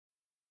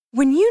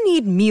When you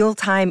need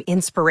mealtime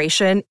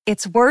inspiration,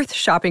 it's worth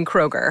shopping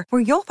Kroger,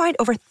 where you'll find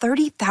over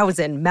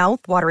 30,000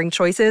 mouth-watering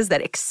choices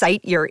that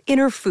excite your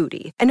inner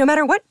foodie. And no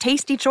matter what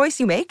tasty choice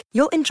you make,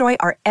 you'll enjoy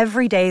our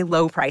everyday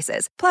low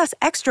prices, plus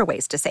extra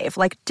ways to save,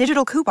 like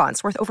digital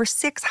coupons worth over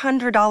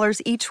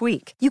 $600 each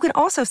week. You can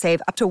also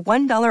save up to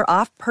 $1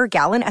 off per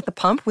gallon at the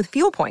pump with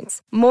fuel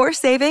points. More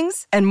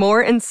savings and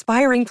more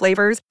inspiring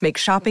flavors make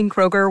shopping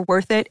Kroger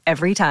worth it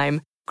every time.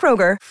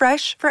 Kroger,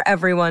 fresh for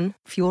everyone.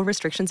 Fuel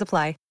restrictions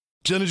apply.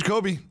 Jalen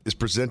Jacoby is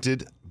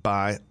presented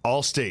by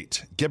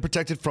Allstate. Get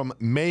protected from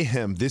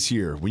mayhem this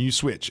year when you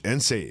switch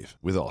and save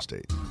with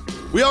Allstate.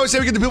 We always say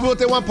we get the people what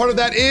they want. Part of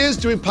that is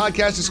doing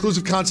podcast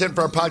exclusive content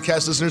for our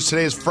podcast listeners.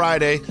 Today is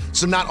Friday,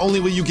 so not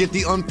only will you get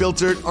the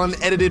unfiltered,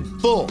 unedited,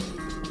 full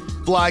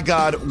Fly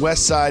God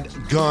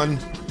Westside Gun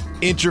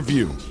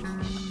interview,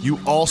 you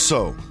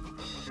also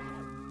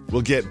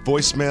will get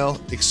voicemail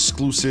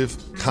exclusive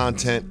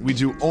content. We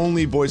do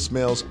only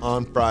voicemails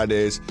on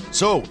Fridays.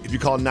 So if you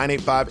call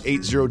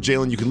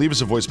 985-80-JALEN, you can leave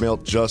us a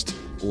voicemail just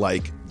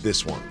like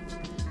this one.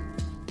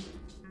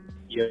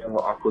 Yo,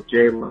 Uncle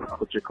Jalen,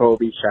 Uncle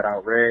Jacoby, shout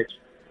out Reg.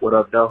 What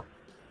up, though?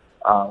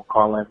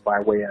 Calling by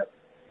way of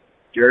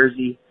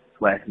Jersey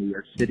 / New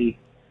York City.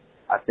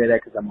 I say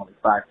that because I'm only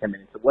 5-10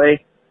 minutes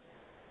away.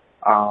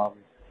 I'm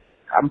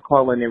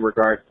calling in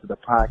regards to the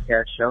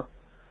podcast show,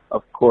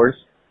 of course.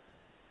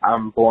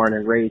 I'm born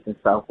and raised in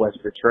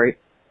Southwest Detroit.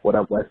 What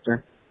up,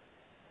 Western?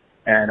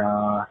 And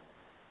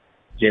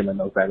Jalen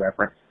knows that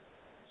reference.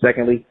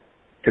 Secondly,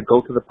 to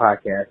go to the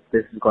podcast,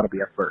 this is going to be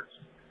a first.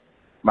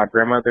 My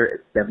grandmother is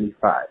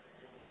 75.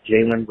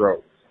 Jalen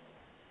Rose.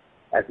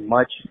 As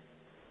much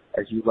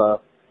as you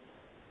love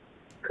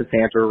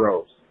Cassandra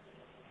Rose,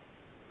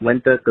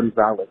 Linda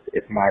Gonzalez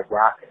is my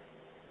rock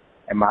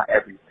and my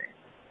everything.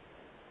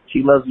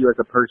 She loves you as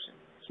a person.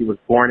 She was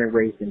born and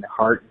raised in the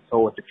heart and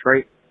soul of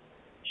Detroit.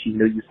 She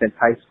knew you since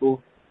high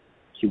school.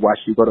 She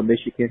watched you go to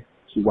Michigan.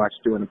 She watched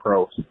you in the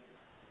pros.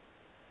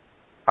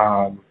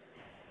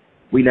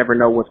 We never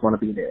know what's going to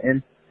be in the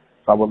end,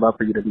 so I would love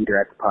for you to meet her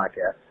at the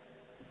podcast.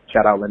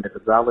 Shout out Linda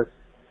Gonzalez.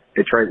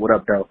 Detroit, what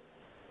up, though?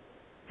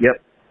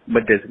 Yep,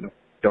 medicinal.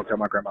 Don't tell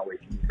my grandma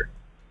wait to meet her.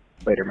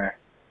 Later, man.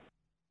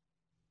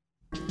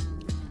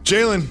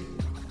 Jalen.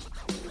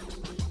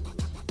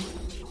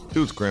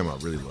 Dude's grandma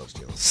really loves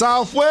Jalen.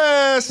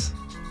 Southwest.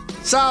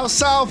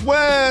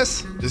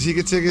 Southwest. Does he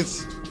get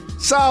tickets?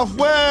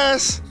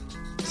 Southwest.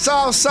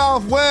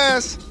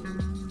 Southwest.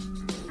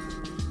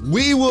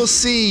 We will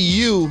see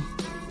you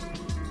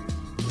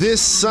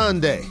this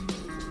Sunday.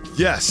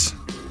 Yes.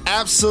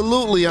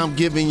 Absolutely, I'm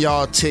giving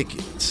y'all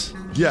tickets.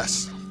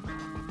 Yes.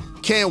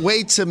 Can't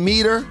wait to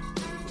meet her.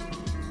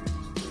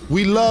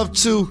 We love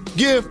to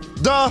give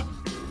the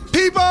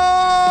people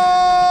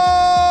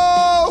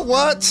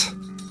what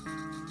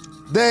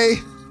they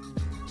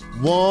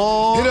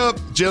want. Hit up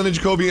Jalen and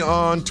Jacoby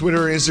on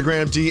Twitter,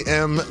 Instagram,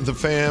 DM the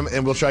fam,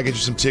 and we'll try to get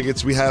you some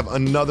tickets. We have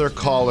another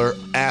caller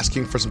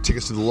asking for some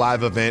tickets to the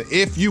live event.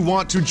 If you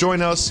want to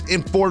join us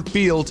in Ford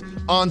Field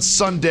on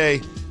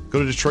Sunday,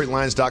 go to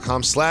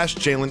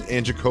DetroitLions.com/Jalen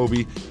and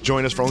Jacoby.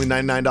 Join us for only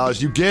 $99.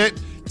 You get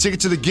ticket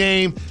to the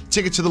game,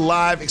 ticket to the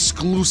live,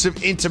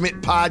 exclusive,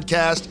 intimate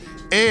podcast,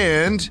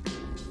 and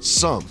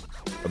some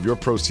of your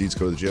proceeds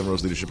go to the Jalen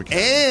Rose Leadership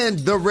Academy. And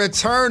the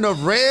return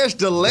of Reg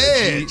the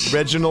Ledge.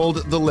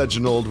 Reginald the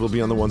Leginald will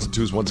be on the ones and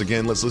twos once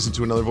again. Let's listen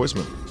to another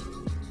voicemail.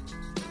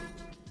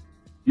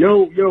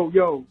 Yo.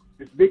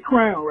 It's Big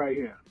Crown right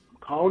here. I'm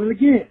calling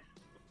again.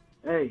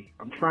 Hey,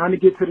 I'm trying to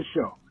get to the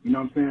show. You know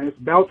what I'm saying? It's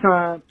about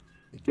time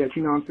that,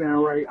 you know what I'm saying,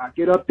 right? I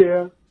get up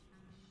there,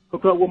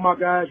 hook up with my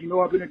guys. You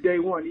know, I've been a day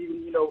one,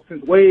 even, you know,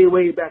 since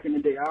way back in the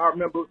day. I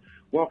remember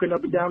walking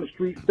up and down the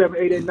street 7,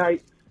 8 at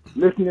night,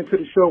 listening to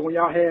the show when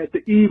y'all had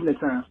the evening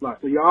time slot.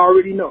 So y'all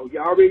already know.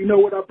 Y'all already know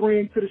what I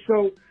bring to the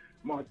show.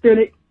 I'm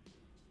authentic.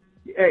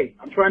 Hey,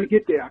 I'm trying to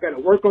get there. I got to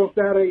work on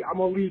Saturday. I'm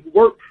going to leave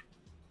work.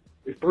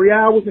 It's 3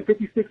 hours and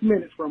 56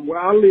 minutes from where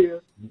I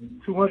live,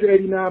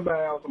 289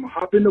 miles. I'm going to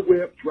hop in the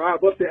whip,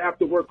 drive up there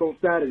after work on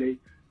Saturday,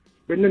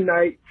 spend the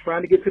night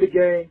trying to get to the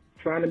game,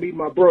 trying to meet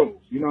my bros.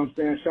 You know what I'm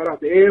saying? Shout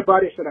out to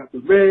everybody. Shout out to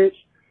Reg.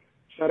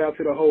 Shout out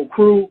to the whole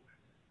crew.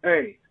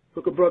 Hey,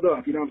 hook a brother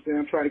up. You know what I'm saying?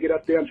 I'm trying to get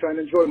up there. I'm trying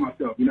to enjoy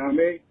myself. You know what I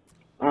mean?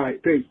 All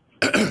right, peace.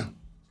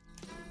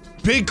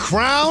 Big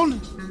Crown?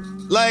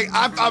 Like,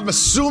 I'm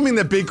assuming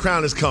that Big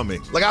Crown is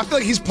coming. Like, I feel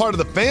like he's part of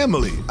the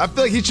family. I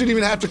feel like he shouldn't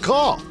even have to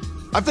call.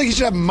 I think he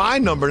should have my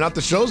number, not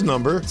the show's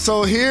number.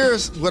 So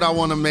here's what I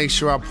want to make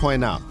sure I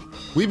point out.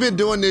 We've been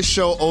doing this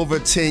show over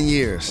 10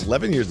 years.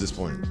 11 years at this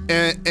point.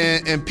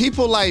 And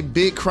people like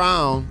Big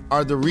Crown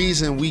are the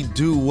reason we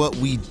do what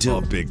we do. Oh,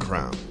 Big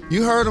Crown.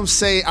 You heard him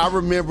say, I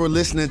remember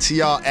listening to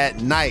y'all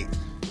at night.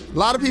 A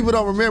lot of people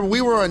don't remember.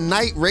 We were a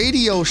night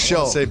radio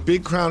show. Say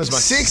Big Crown is my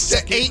 6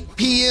 to 8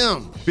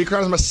 p.m. Big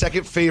Crown is my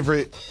second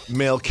favorite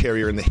mail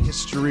carrier in the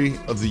history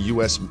of the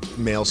U.S.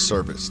 mail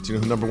service. Do you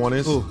know who number one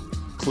is? Who?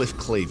 Cliff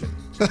Clavin.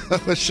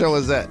 What show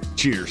is that?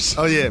 Cheers.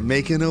 Oh, yeah.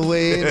 Making a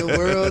way in the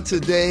world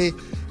today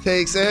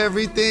takes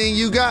everything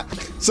you got.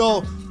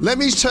 So let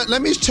me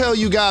tell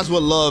you guys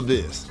what love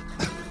is.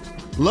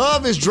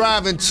 Love is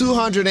driving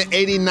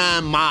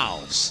 289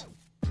 miles.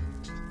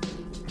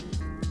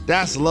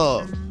 That's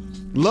love.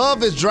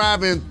 Love is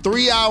driving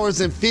 3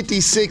 hours and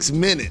 56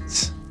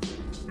 minutes.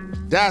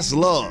 That's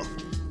love.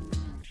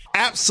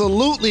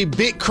 Absolutely,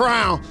 Big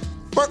Crown.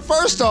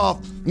 First off,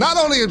 not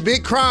only is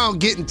Big Crown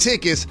getting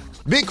tickets,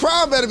 Big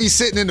Crown better be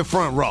sitting in the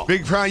front row.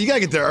 Big Crown, you got to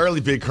get there early,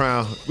 Big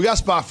Crown. We got a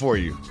spot for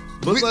you.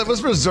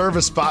 Let's reserve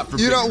a spot for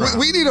Big Crown.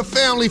 We need a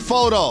family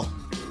photo.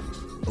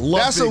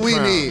 That's Big what we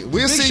Crown. need.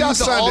 We'll Big see shout you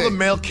to Sunday. all the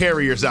mail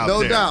carriers out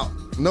there. No doubt.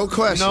 No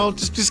question. No,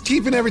 just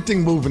keeping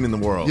everything moving in the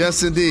world.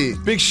 Yes, indeed.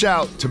 Big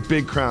shout to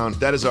Big Crown.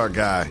 That is our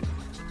guy.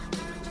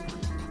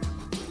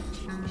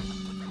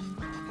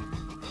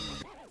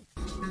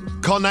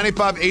 Call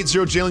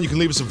 9580-JALEN. You can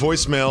leave us a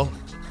voicemail.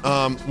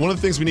 One of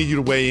the things we need you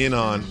to weigh in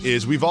on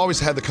is we've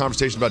always had the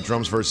conversation about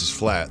drums versus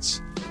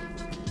flats.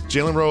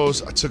 Jalen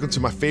Rose, I took him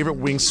to my favorite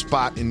wing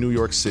spot in New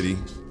York City.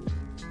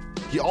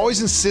 He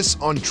always insists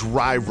on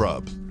dry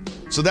rub.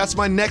 So that's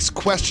my next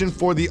question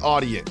for the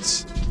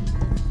audience.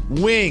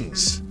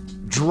 Wings,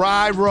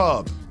 dry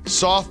rub,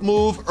 soft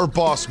move or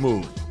boss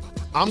move?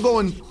 I'm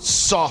going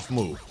soft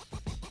move.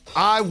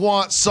 I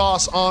want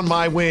sauce on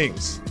my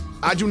wings.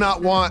 I do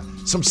not want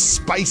some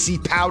spicy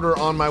powder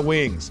on my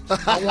wings.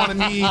 I want to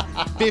need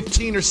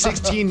 15 or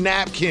 16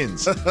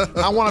 napkins.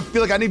 I want to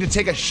feel like I need to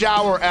take a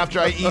shower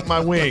after I eat my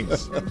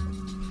wings.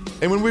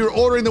 And when we were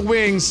ordering the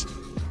wings,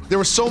 there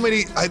were so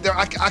many,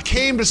 I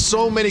came to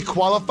so many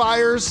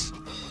qualifiers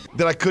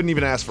that I couldn't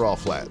even ask for all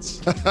flats.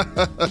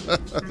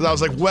 Because I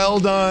was like, well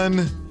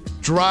done,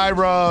 dry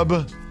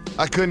rub.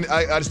 I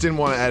just didn't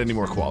want to add any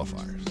more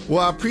qualifiers.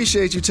 Well, I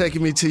appreciate you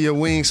taking me to your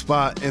wing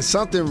spot, and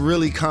something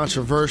really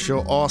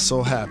controversial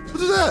also happened.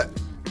 What is that?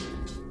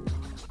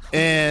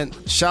 And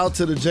shout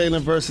to the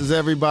Jalen versus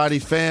Everybody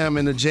fam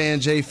and the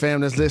J&J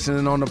fam that's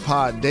listening on the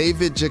pod.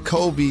 David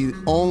Jacoby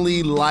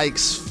only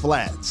likes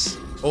flats.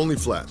 Only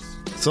flats.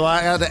 So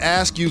I had to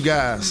ask you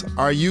guys,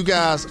 are you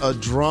guys a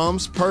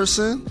drums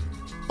person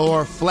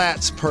or a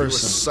flats person? Are you a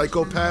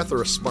psychopath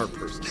or a smart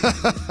person?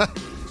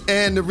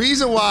 And the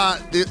reason why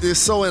it is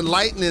so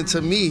enlightening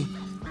to me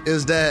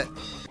is that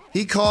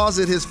he calls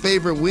it his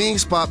favorite wing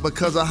spot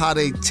because of how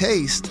they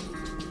taste.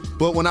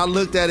 But when I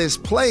looked at his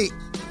plate,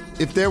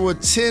 if there were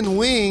 10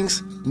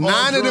 wings,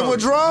 9 of them were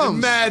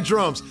drums. Mad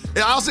drums. And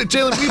I'll say,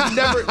 Jalen,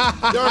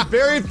 there are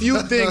very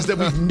few things that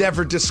we've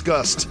never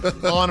discussed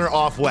on or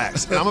off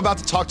wax. And I'm about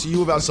to talk to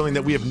you about something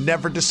that we have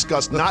never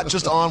discussed, not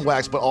just on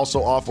wax, but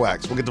also off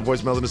wax. We'll get to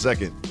voicemail in a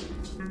second.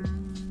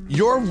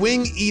 Your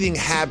wing eating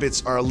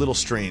habits are a little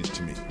strange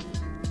to me.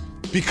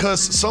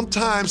 Because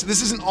sometimes,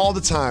 this isn't all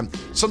the time,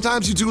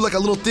 sometimes you do like a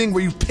little thing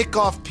where you pick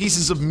off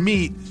pieces of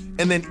meat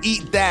and then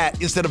eat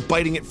that instead of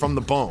biting it from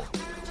the bone.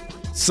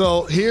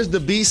 So here's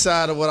the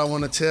B-side of what I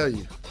want to tell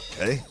you.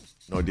 Okay,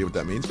 no idea what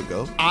that means, but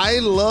go. I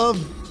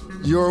love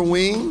your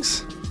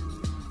wings,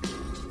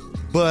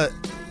 but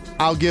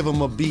I'll give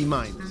them a B-.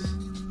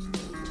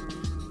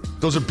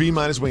 Those are B-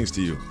 wings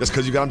to you. That's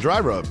because you got them dry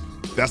rub.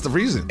 That's the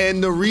reason.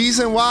 And the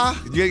reason why?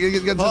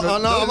 There's a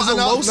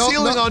low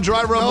ceiling on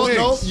dry rub wings.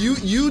 No,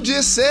 you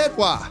just said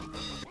why.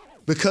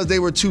 Because they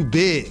were too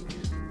big.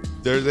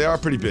 They are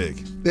pretty big.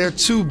 They're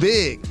too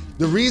big.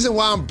 The reason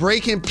why I'm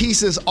breaking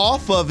pieces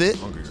off of it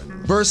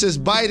versus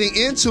biting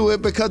into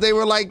it because they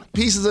were like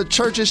pieces of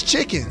Church's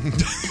chicken.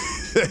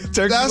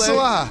 Turkey That's leg?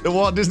 why. The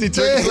Walt Disney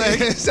turkey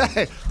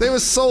leg? They were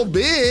so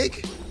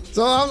big.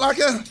 So I'm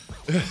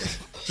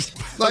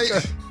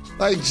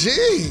like,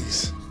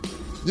 geez.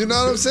 You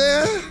know what I'm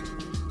saying?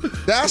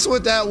 That's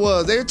what that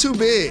was. They're too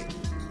big.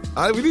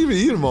 We didn't even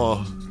eat them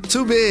all.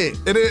 Too big.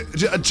 And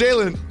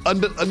Jalen,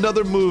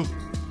 another move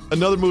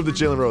that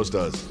Jalen Rose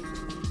does.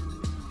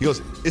 He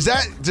goes, is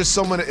that just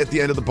someone at the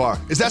end of the bar?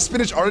 Is that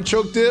spinach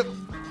artichoke dip?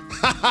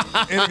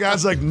 And the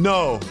guy's like,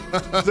 no.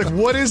 He's like,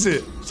 what is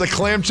it? It's like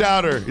clam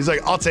chowder. He's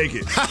like, I'll take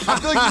it. I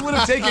feel like you would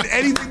have taken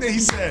anything that he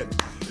said.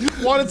 You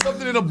wanted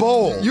something in a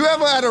bowl. You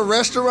ever at a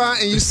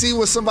restaurant and you see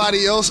what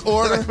somebody else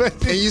ordered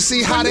and you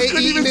see how they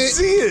eating it?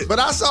 See it? But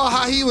I saw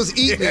how he was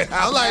eating it.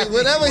 I'm like,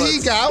 whatever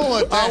he got, I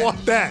want that. I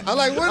want that. I'm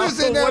like, what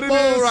is in that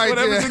bowl right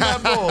there? Whatever's in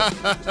that bowl.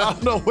 I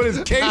don't know. What is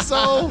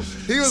queso?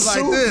 He was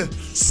soup, like this.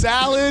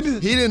 Salad.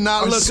 He did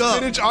not look up.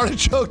 Spinach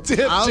artichoke dip.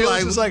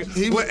 Jalen's was like,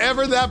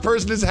 whatever that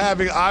person is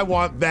having, I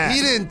want that.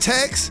 He didn't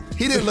text.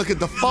 He didn't look at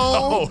the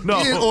phone. No.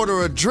 He didn't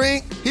order a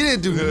drink. He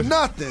didn't do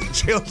nothing.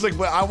 Jalen's like,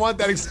 well, I want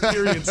that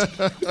experience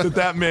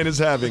that man is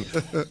having.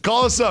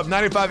 Call us up,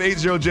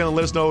 9580-JALEN.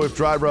 Let us know if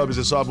dry rub is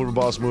a soft move or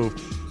boss move.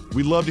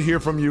 We'd love to hear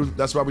from you.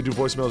 That's why we do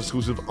voicemail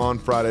exclusive on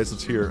Fridays.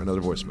 Let's hear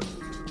another voicemail.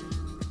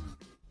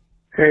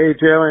 Hey,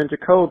 Jalen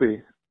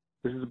Jacoby.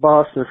 This is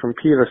Boston from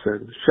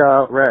Peterson. Shout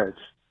out Reg.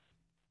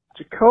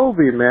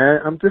 Jacoby, man,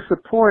 I'm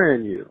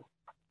disappointed in you.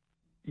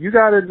 You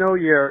got to know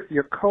your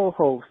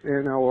co-host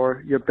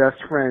or your best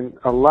friend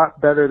a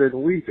lot better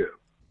than we do.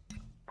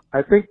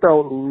 I think,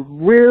 though,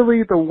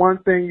 really the one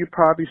thing you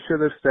probably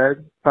should have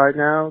said by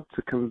now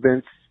to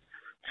convince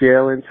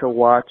Jalen to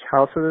watch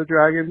House of the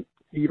Dragon,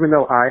 even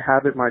though I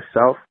haven't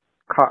myself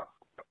caught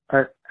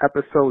an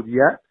episode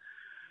yet,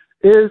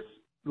 is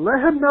let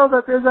him know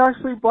that there's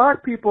actually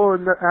black people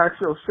in the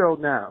actual show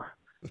now.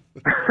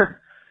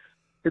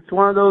 It's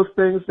one of those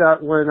things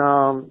that when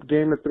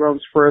Game of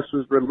Thrones first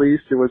was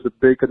released, it was a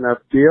big enough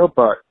deal,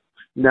 but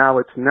now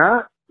it's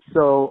not.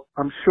 So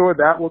I'm sure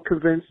that will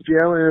convince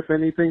Jalen, if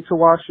anything, to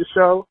watch the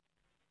show.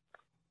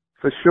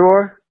 For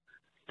sure.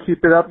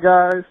 Keep it up,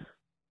 guys.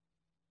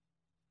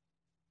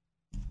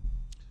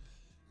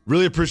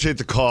 Really appreciate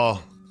the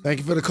call. Thank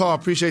you for the call.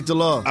 Appreciate the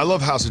love. I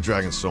love House of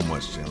Dragons so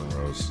much, Jalen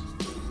Rose.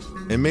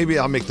 And maybe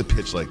I'll make the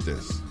pitch like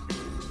this.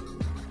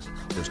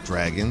 There's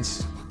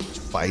dragons, there's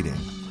fighting,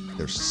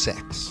 there's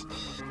sex,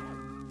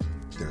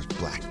 there's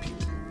black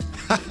people.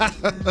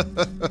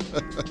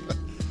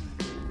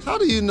 How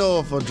do you know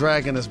if a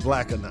dragon is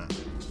black or not?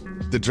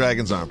 The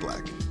dragons aren't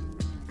black.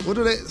 What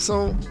do they,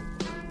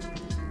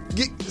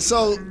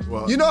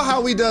 you know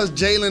how he does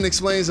Jalen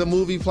explains a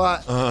movie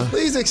plot?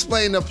 Please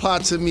explain the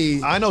plot to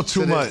me. I know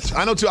too much.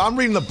 I'm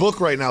reading the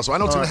book right now, so I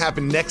know what's going to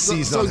happen next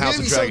season on House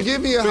of Dragons. So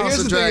give me a House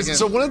of Dragons.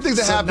 So one of the things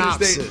that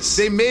happened is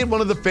they made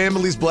one of the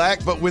families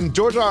black, but when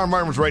George R.R.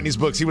 Martin was writing these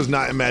books, he was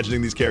not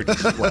imagining these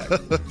characters as black.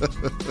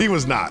 He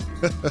was not.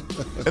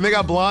 And they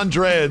got blonde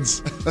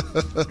dreads.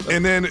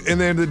 And then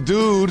the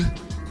dude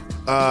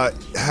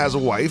has a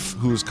wife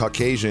who's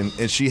Caucasian,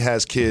 and she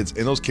has kids,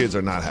 and those kids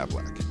are not half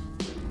black.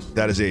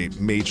 That is a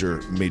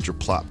major, major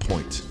plot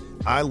point.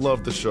 I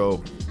love the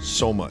show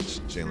so much,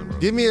 Jalen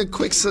Rose. Give me a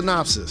quick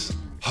synopsis.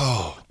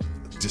 Oh,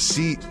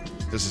 deceit.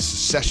 There's a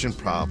succession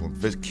problem.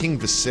 King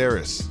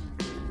Viserys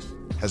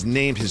has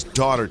named his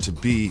daughter to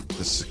be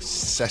the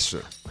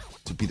successor,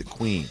 to be the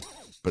queen.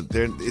 But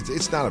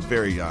it's not a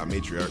very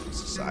matriarchal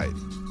society.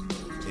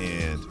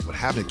 And what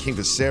happened, King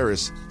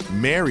Viserys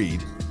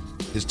married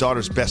his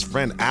daughter's best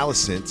friend,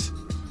 Alicent,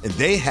 and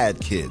they had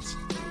kids,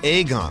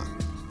 Aegon.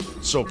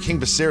 So King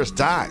Viserys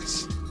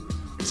dies.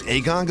 Is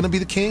Aegon going to be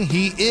the king?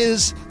 He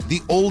is the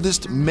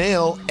oldest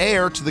male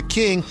heir to the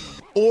king.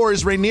 Or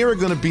is Rhaenyra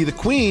going to be the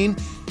queen?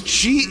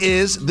 She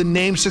is the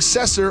named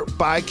successor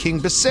by King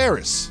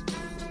Viserys.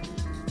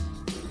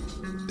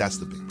 That's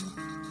the big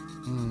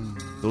problem.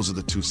 Those are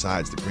the two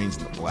sides, the greens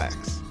and the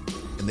blacks.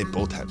 And they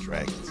both have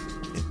dragons.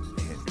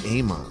 And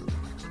Aemon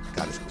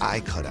got his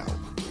eye cut out.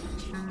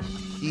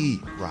 He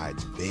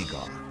rides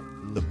Vhagar,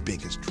 the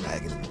biggest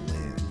dragon in the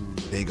land.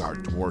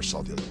 Vhagar dwarfs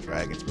all the other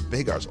dragons, but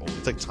Vhagar's old.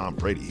 It's like Tom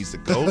Brady. He's the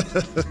GOAT,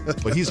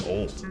 but he's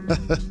old.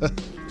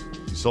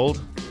 You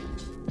sold?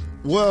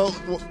 Well,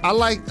 I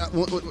like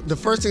the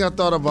first thing I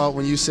thought about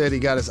when you said he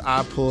got his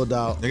eye pulled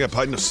out. They got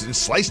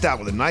sliced out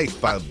with a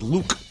knife by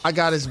Luke. I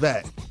got his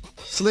back.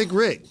 Slick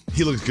Rick.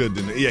 He looks good,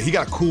 didn't he? Yeah, he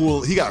got a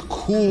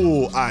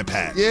cool eye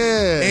patch.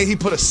 Yeah. And he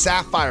put a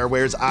sapphire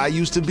where his eye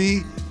used to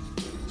be.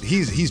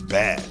 He's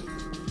bad.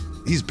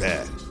 He's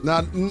bad.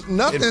 Now,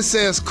 nothing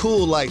says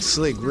cool like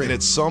Slick Rick. And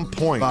at some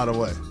point, by the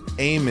way,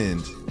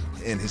 Aemond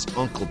and his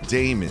uncle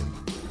Daemon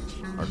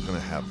are going to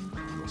have a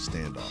little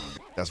standoff.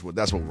 That's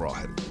what we're all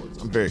headed towards.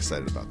 I'm very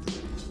excited about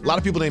this. A lot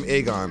of people name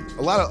Aegon.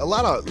 A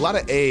lot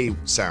of A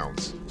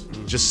sounds.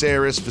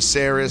 Jacaerys,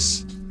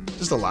 Viserys,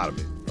 just a lot of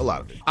it.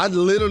 I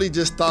literally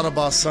just thought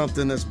about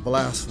something that's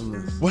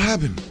blasphemous. What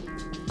happened?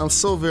 I'm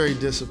so very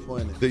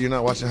disappointed that you're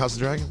not watching House of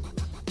Dragon.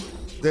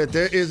 That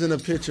there isn't a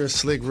picture of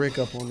Slick Rick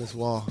up on this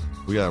wall.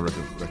 We gotta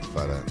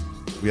rectify that.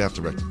 We have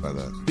to rectify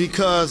that.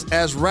 Because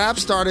as rap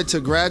started to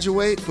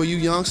graduate, for you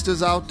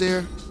youngsters out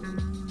there,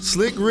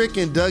 Slick Rick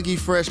and Dougie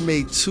Fresh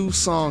made 2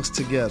 songs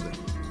together.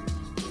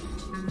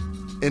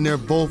 And they're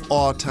both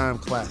all-time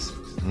classics.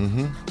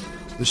 Mm-hmm.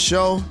 The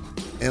Show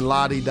and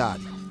Lottie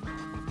Dottie.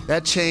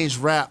 That changed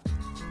rap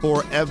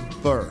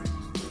forever.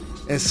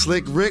 And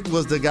Slick Rick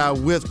was the guy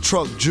with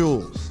Truck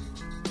Jules.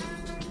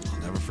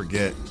 I'll never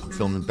forget.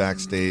 Filming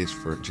backstage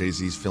for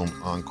Jay-Z's film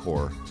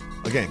Encore.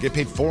 Again, get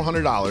paid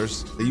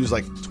 $400. They use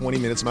like 20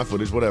 minutes of my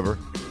footage, whatever.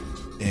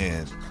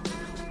 And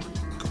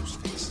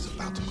Ghostface is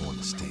about to go on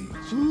the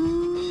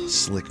stage.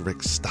 Slick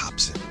Rick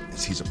stops him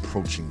as he's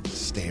approaching the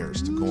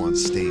stairs to go on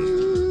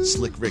stage.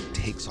 Slick Rick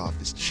takes off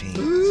his chains,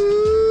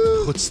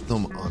 puts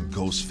them on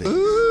Ghostface.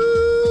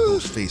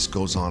 Ghostface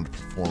goes on to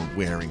perform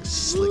wearing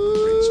Slick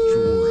Rick's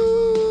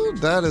jewelry.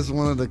 That is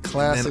one of the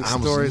classic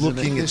stories in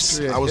the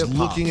history of hip-hop. I was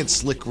looking at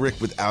Slick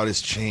Rick without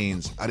his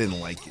chains. I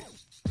didn't like it.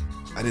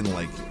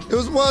 It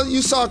was, well,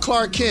 you saw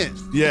Clark Kent.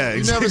 Yeah,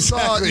 you never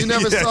saw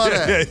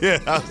that. Yeah.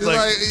 I was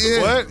like,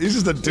 what? He's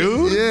just a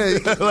dude? Yeah.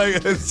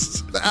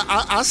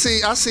 I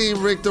seen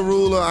Rick the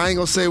Ruler. I ain't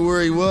gonna say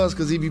where he was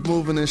because he be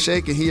moving and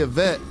shaking. He a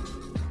vet.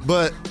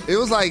 But it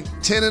was like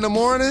 10 in the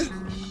morning.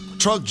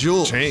 Truck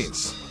Jules.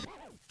 Chains.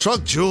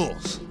 Truck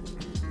Jules.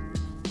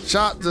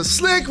 Shout to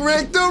Slick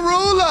Rick the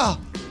Ruler.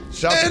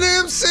 And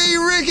MC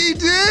Ricky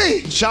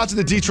D. Shout to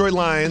the Detroit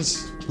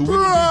Lions, who will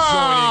be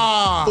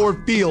joining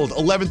Ford Field,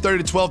 11:30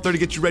 to 12:30.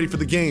 Get you ready for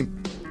the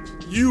game.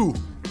 You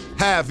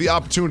have the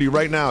opportunity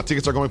right now.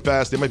 Tickets are going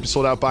fast. They might be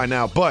sold out by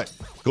now, but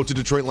go to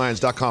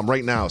DetroitLions.com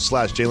right now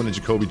 /Jalen and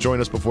Jacoby. Join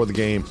us before the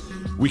game.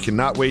 We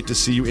cannot wait to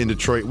see you in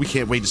Detroit. We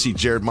can't wait to see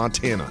Jared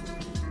Montana,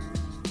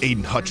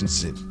 Aiden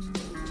Hutchinson,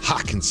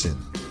 Hawkinson,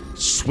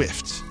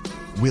 Swift,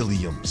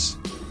 Williams.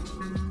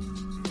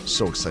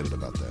 So excited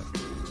about that.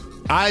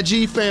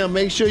 IG fam,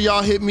 make sure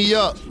y'all hit me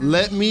up.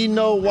 Let me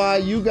know why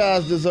you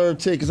guys deserve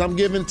tickets. I'm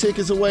giving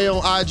tickets away on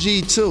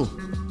IG too.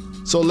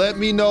 So let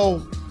me know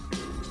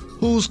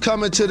who's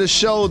coming to the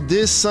show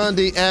this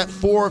Sunday at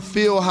Ford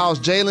Fieldhouse.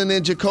 Jalen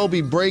and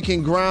Jacoby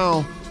breaking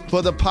ground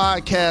for the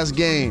podcast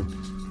game.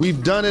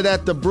 We've done it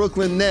at the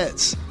Brooklyn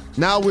Nets.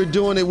 Now we're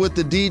doing it with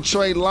the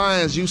Detroit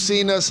Lions. You've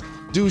seen us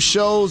do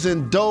shows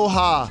in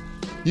Doha.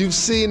 You've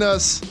seen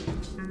us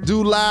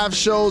do live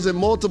shows in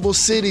multiple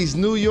cities,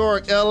 New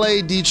York,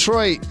 LA,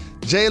 Detroit.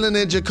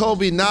 Jalen and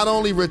Jacoby not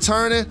only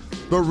returning,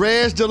 but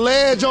Reg the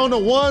Ledge on the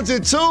ones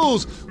and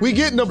twos. We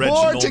getting the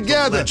board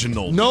together.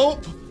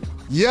 Nope.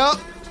 Yep.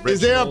 Is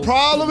there a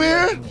problem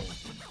here?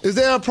 Is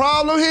there a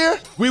problem here?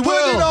 We Put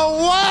will it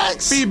on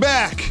wax. be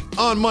back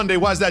on Monday.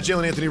 Why is that,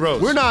 Jalen Anthony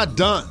Rose? We're not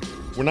done.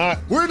 We're not.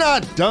 We're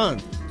not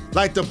done.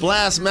 Like the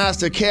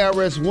Blastmaster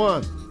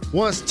KRS-One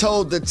once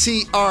told the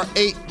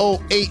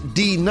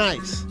TR-808D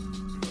Nice,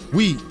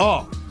 we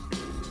are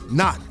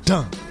not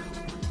done.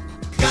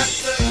 Got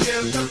to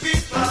give the people